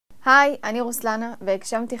היי, אני רוסלנה,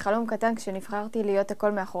 והגשמתי חלום קטן כשנבחרתי להיות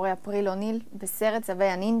הכל מאחורי אפריל אוניל בסרט צווי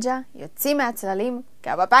הנינג'ה, יוצאים מהצללים,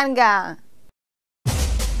 קבפנגה!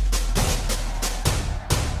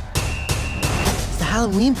 It's the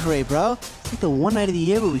Halloween parade, bro. It's like the one night of the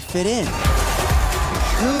year where we fit in.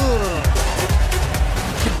 Cool.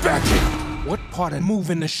 Get back here. What part of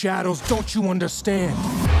moving the shadows don't you understand?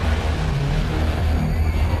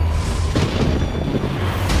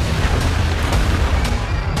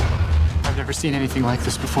 I've never seen anything like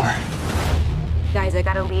this before. Guys, I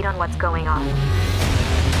got a lead on what's going on.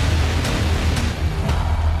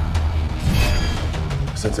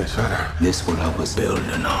 Sensei Shredder. This would help us build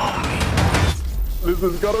an army. This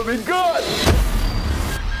is gonna be good!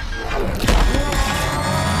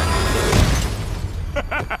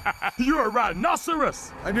 You're a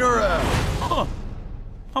rhinoceros! And you're a... Huh.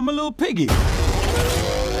 I'm a little piggy.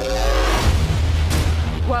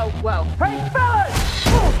 Whoa, whoa. Hey, fellas!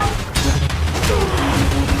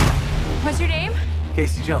 What's your name?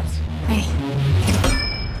 Casey Jones. Hey.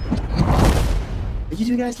 You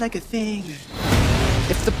two guys like a thing.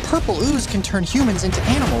 If the purple ooze can turn humans into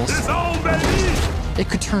animals, It's on, baby! it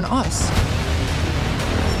could turn us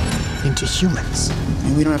into humans.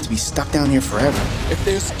 And we don't have to be stuck down here forever. If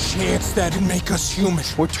there's a chance that'd make us human,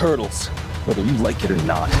 we're turtles, whether you like it or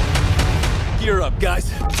not. Gear up,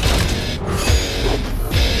 guys.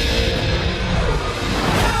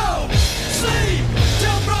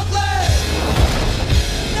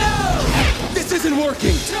 This isn't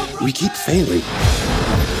working! We keep failing.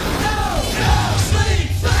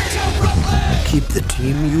 Keep the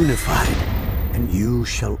team unified, and you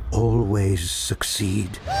shall always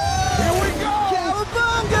succeed. Here we go!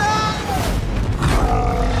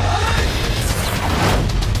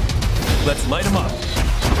 Let's light them up.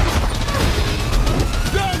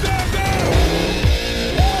 Go, go, go!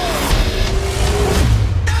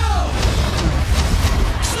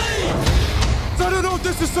 I don't know if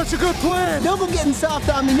this is such a good plan. Don't go getting soft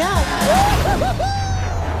on me now.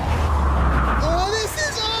 Oh, this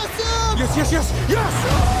is awesome! Yes, yes, yes, yes!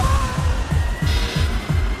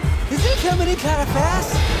 Is he coming in kind of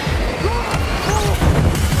fast?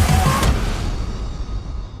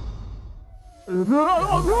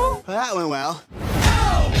 Well, that went well.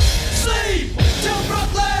 Sleep till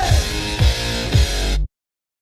Brooklyn!